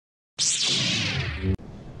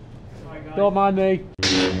Don't mind me.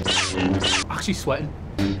 Actually sweating.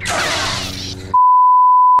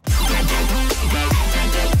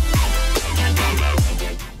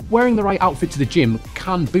 Wearing the right outfit to the gym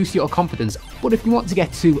can boost your confidence, but if you want to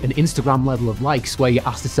get to an Instagram level of likes where you're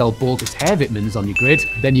asked to sell bogus hair vitamins on your grid,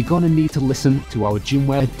 then you're gonna need to listen to our gym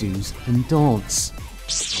wear do's and don'ts.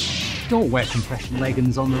 Don't wear compression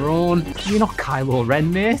leggings on their own. You're not Kylo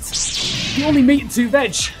Ren, mate. The only meat and 2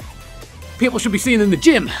 veg people should be seeing in the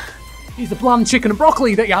gym is the bland chicken and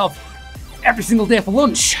broccoli that you have every single day for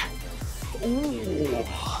lunch. Ooh.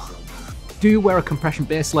 Do wear a compression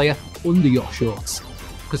base layer under your shorts,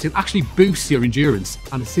 because it actually boosts your endurance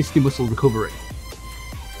and assists your muscle recovery.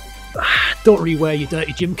 Don't re-wear your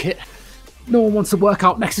dirty gym kit. No one wants to work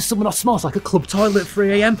out next to someone that smells like a club toilet at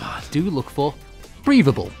 3 AM. Do look for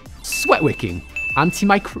breathable, sweat-wicking,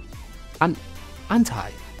 antimicrobial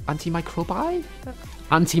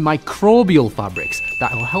fabrics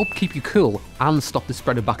that will help keep you cool and stop the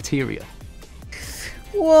spread of bacteria.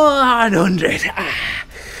 100.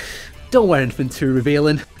 Don't wear anything too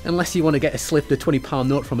revealing, unless you want to get a slipped a £20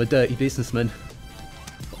 note from a dirty businessman.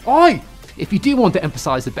 Oi! If you do want to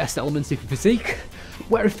emphasise the best elements of your physique,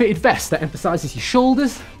 wear a fitted vest that emphasises your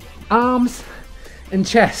shoulders, arms, and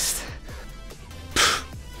chest.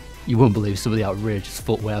 You won't believe some of the outrageous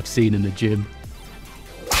footwear I've seen in the gym.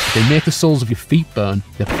 If they make the soles of your feet burn,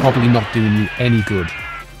 they're probably not doing you any good.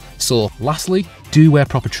 So, lastly, do wear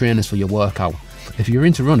proper trainers for your workout. If you're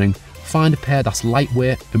into running, find a pair that's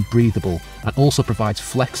lightweight and breathable, and also provides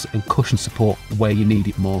flex and cushion support where you need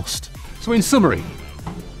it most. So in summary,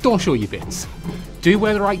 don't show your bits, do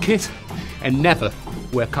wear the right kit, and never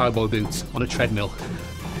wear cowboy boots on a treadmill.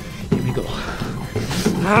 Here we go.